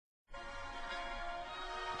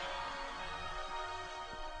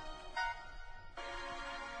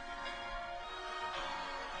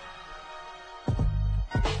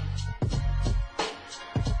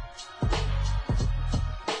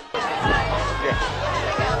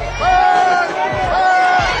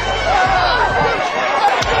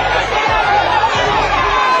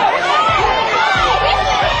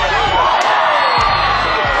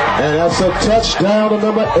That's a touchdown to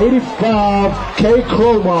number 85,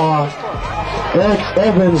 Kromah. Eric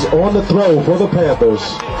Evans on the throw for the Panthers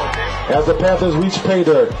as the Panthers reach pay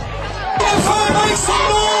dirt. Make some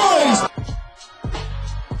noise!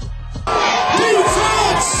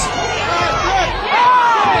 Defense!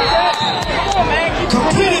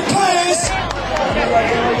 Completed pass!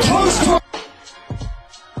 Close to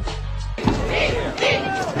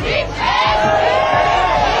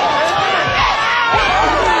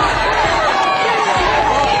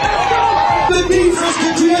the defense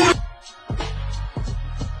continues.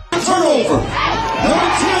 Turnover. Number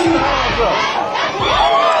 10.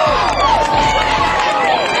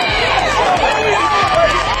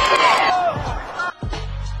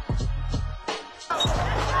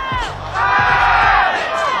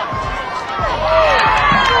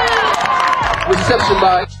 Reception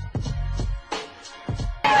by.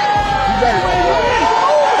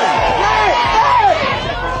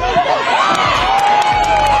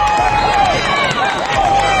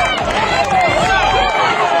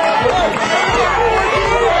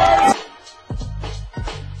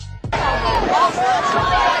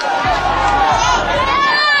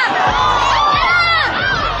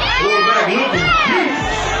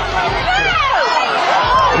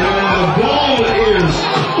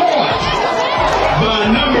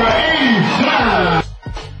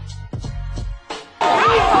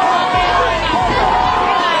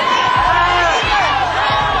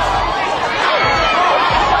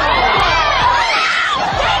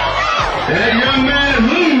 That young man is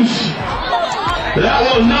loose. That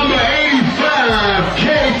was number 85,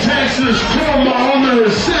 Texas Kromah on the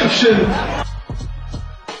reception.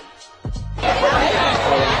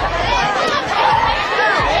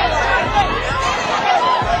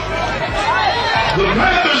 The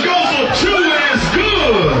Panthers go for 2 and it's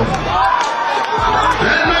good.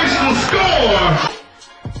 That makes the score.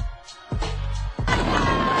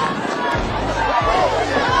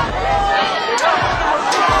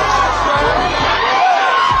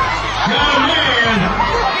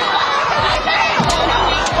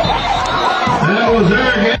 That was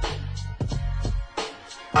arrogant.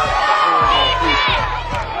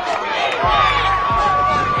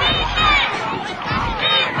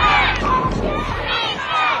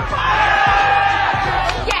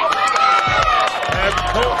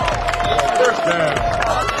 First down.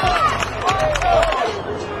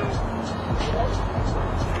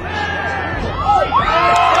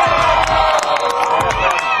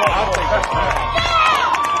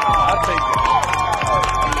 I'll take it.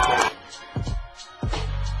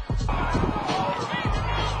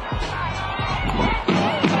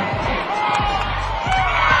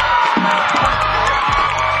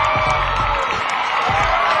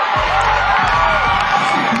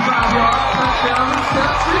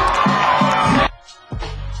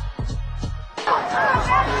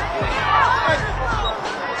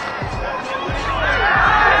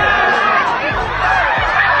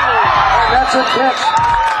 That's a catch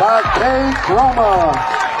by Kromah,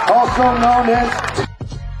 also known as.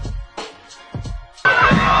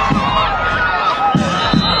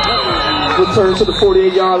 Return to the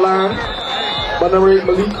 48-yard line by number 8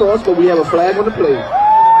 Malik Cross, but we have a flag on the play.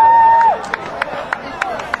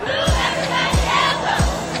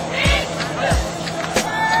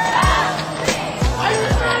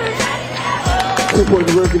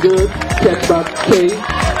 Two-point working good. Catch by K.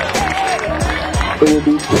 It will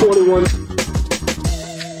be 21.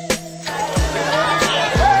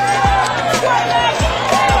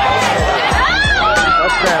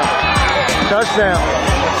 Touchdown.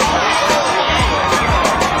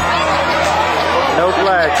 No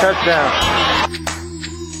flag. Touchdown.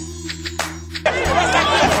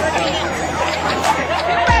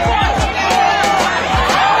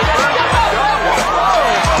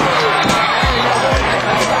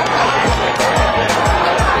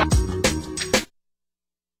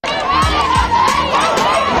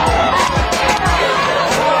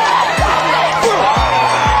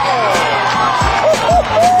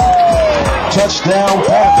 Touchdown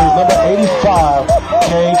Panthers, number 85,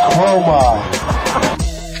 Kromah.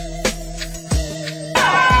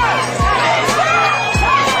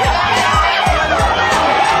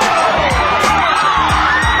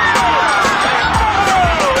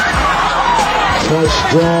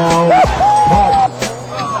 Touchdown Panthers.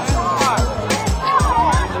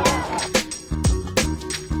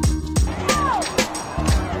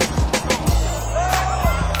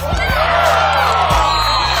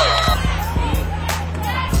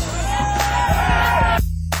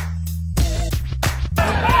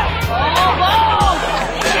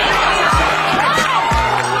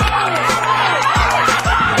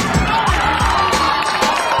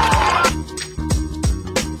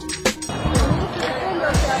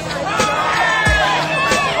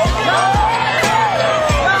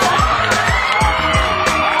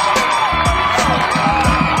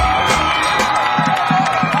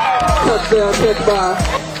 catch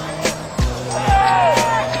by